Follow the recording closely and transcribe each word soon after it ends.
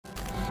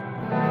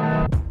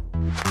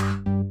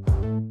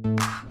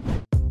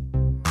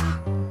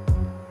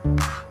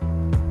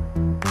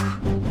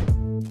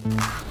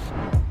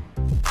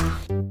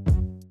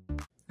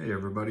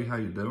everybody, how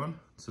you doing?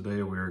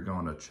 Today we're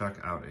going to check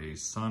out a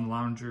sun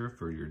lounger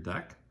for your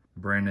deck. The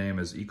brand name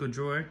is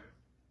AECOJOY.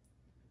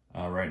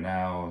 Right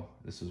now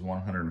this is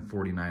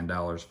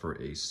 $149 for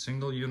a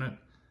single unit,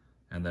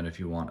 and then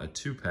if you want a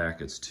 2-pack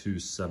it's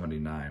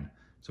 $279.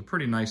 So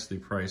pretty nicely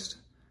priced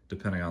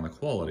depending on the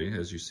quality.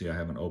 As you see, I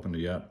haven't opened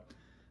it yet.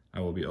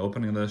 I will be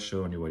opening this,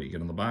 showing you what you get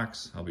in the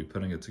box. I'll be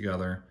putting it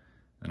together,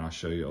 and I'll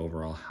show you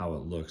overall how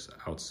it looks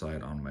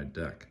outside on my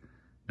deck.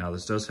 Now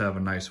this does have a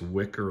nice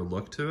wicker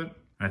look to it.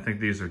 I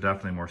think these are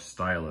definitely more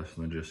stylish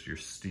than just your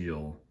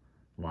steel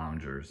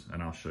loungers,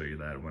 and I'll show you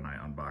that when I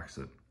unbox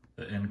it.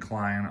 The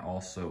incline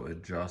also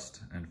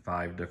adjusts in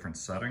 5 different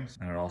settings,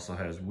 and it also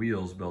has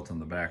wheels built in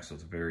the back, so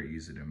it's very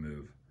easy to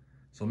move.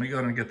 So let me go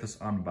ahead and get this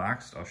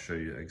unboxed. I'll show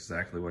you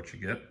exactly what you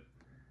get.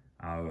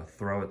 I'll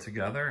throw it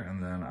together,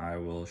 and then I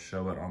will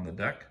show it on the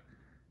deck,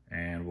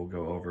 and we'll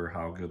go over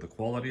how good the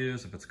quality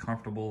is, if it's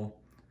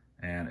comfortable,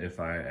 and if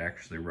I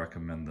actually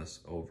recommend this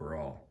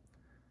overall.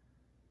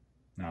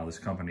 Now, this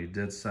company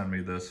did send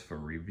me this for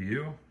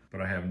review,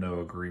 but I have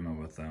no agreement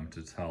with them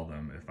to tell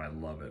them if I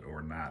love it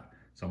or not.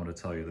 So I'm gonna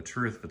tell you the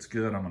truth. If it's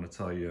good, I'm gonna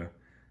tell you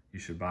you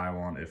should buy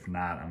one. If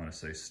not, I'm gonna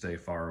say stay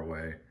far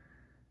away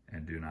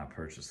and do not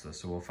purchase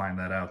this. So we'll find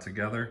that out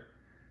together.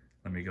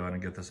 Let me go ahead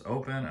and get this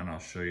open, and I'll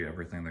show you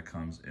everything that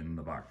comes in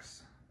the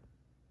box.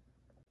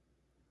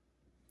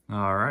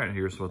 All right,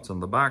 here's what's in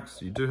the box.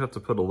 You do have to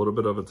put a little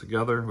bit of it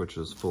together, which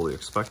is fully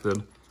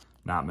expected.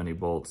 Not many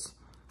bolts,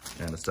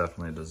 and it's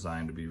definitely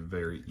designed to be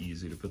very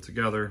easy to put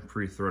together.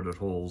 Pre-threaded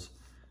holes.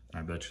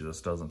 I bet you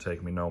this doesn't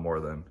take me no more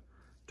than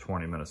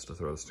 20 minutes to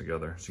throw this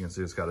together. As you can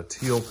see, it's got a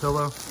teal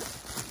pillow.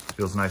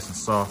 Feels nice and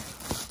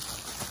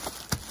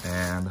soft.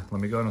 And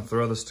let me go ahead and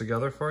throw this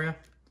together for you.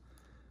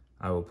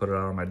 I will put it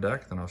out on my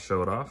deck, then I'll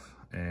show it off,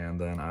 and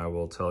then I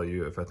will tell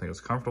you if I think it's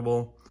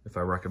comfortable, if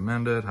I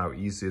recommend it, how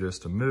easy it is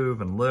to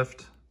move and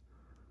lift,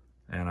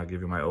 and I'll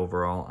give you my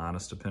overall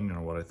honest opinion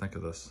on what I think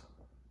of this.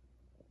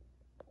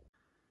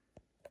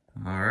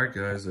 All right,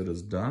 guys, it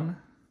is done.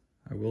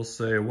 I will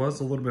say it was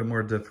a little bit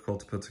more difficult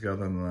to put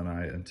together than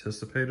I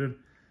anticipated.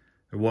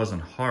 It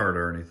wasn't hard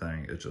or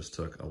anything, it just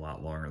took a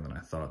lot longer than I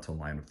thought to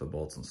line up the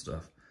bolts and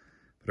stuff.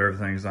 But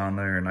everything's on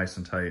there, nice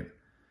and tight.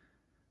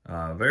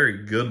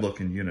 Very good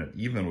looking unit,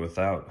 even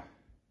without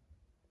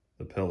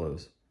the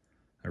pillows.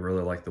 I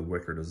really like the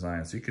wicker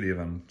design, so you could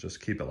even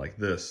just keep it like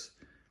this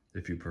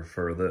if you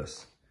prefer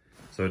this.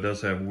 So it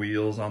does have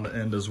wheels on the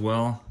end as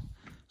well,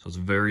 so it's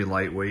very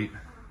lightweight,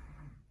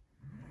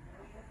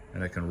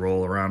 and it can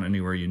roll around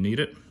anywhere you need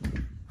it.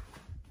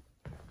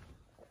 It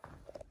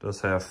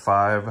does have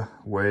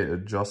 5-way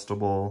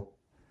adjustable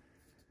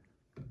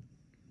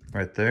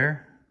right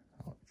there.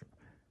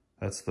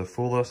 That's the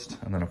fullest,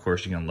 and then of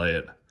course you can lay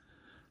it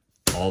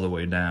all the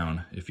way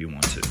down if you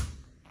want to.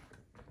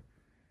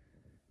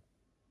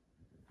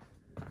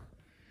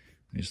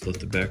 You just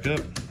lift it back up.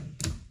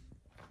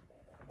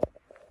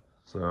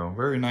 So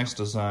very nice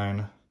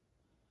design,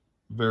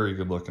 very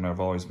good looking. I've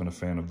always been a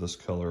fan of this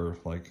color,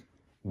 like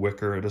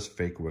wicker. It is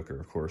fake wicker,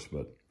 of course,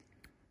 but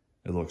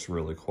it looks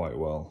really quite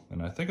well.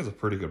 And I think it's a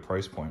pretty good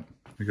price point.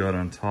 We go ahead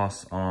and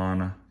toss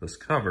on this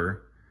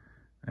cover,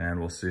 and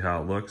we'll see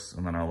how it looks,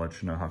 and then I'll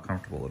let you know how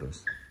comfortable it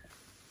is.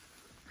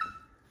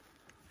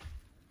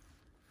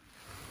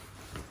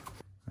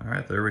 All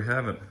right, there we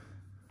have it.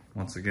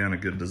 Once again, a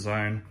good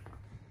design.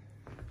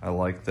 I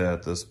like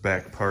that this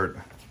back part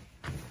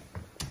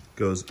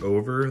goes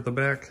over the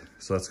back,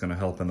 so that's gonna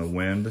help in the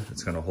wind.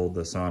 It's gonna hold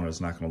this on, and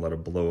it's not gonna let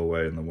it blow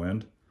away in the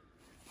wind,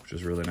 which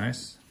is really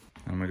nice.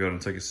 I'm gonna go ahead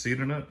and take a seat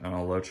in it, and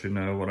I'll let you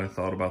know what I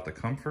thought about the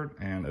comfort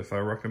and if I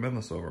recommend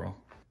this overall.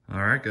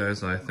 All right,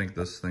 guys, I think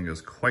this thing is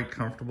quite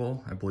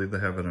comfortable. I believe they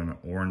have it in an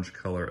orange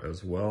color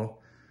as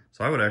well.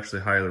 So I would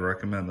actually highly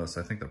recommend this.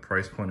 I think the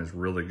price point is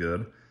really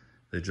good.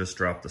 They just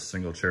dropped the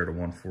single chair to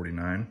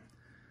 $149.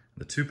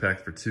 The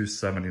 2-pack for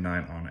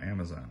 $279 on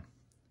Amazon.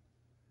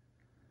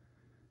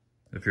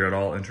 If you're at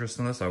all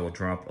interested in this, I will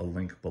drop a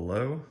link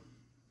below.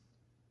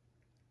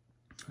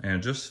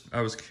 And I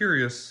was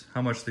curious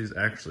how much these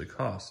actually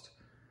cost.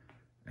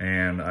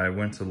 And I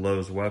went to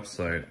Lowe's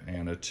website,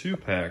 and a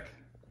 2-pack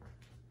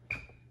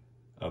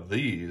of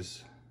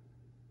these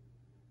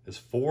is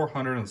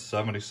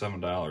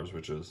 $477,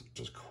 which is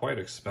just quite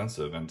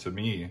expensive. And to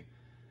me,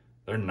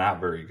 they're not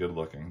very good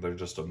looking. They're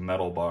just a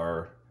metal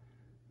bar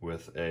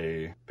with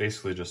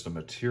basically just a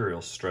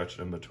material stretched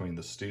in between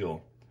the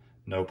steel.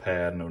 No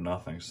pad, no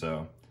nothing.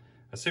 So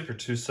I'd say for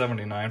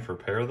 $279 for a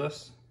pair of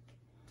this,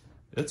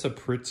 it's a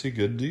pretty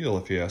good deal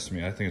if you ask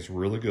me. I think it's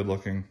really good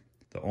looking.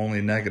 The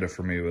only negative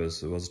for me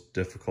was it was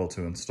difficult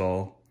to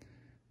install,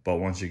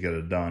 but once you get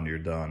it done, you're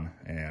done,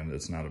 and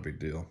it's not a big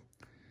deal.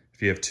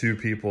 If you have 2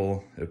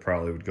 people, it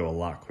probably would go a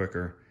lot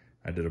quicker.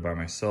 I did it by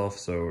myself,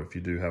 so if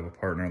you do have a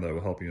partner that will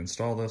help you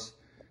install this,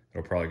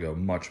 it'll probably go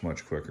much,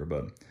 much quicker.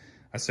 But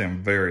I say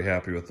I'm very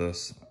happy with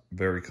this,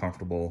 very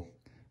comfortable,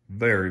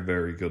 very,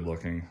 very good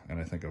looking, and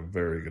I think a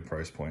very good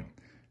price point.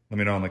 Let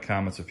me know in the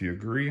comments if you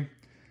agree.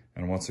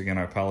 And once again,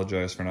 I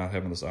apologize for not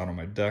having this out on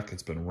my deck.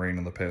 It's been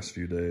raining the past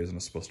few days, and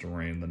it's supposed to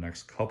rain the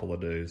next couple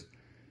of days.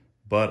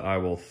 but I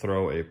will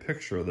throw a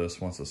picture of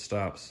this once it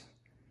stops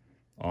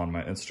on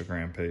my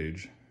Instagram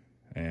page.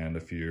 And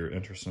if you're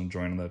interested in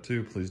joining that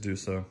too, please do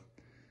so.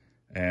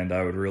 And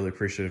I would really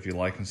appreciate if you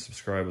like and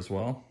subscribe as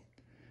well.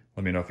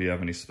 Let me know if you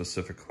have any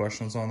specific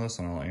questions on this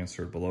and I'll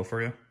answer it below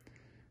for you.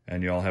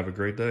 And you all have a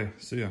great day.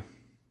 See ya.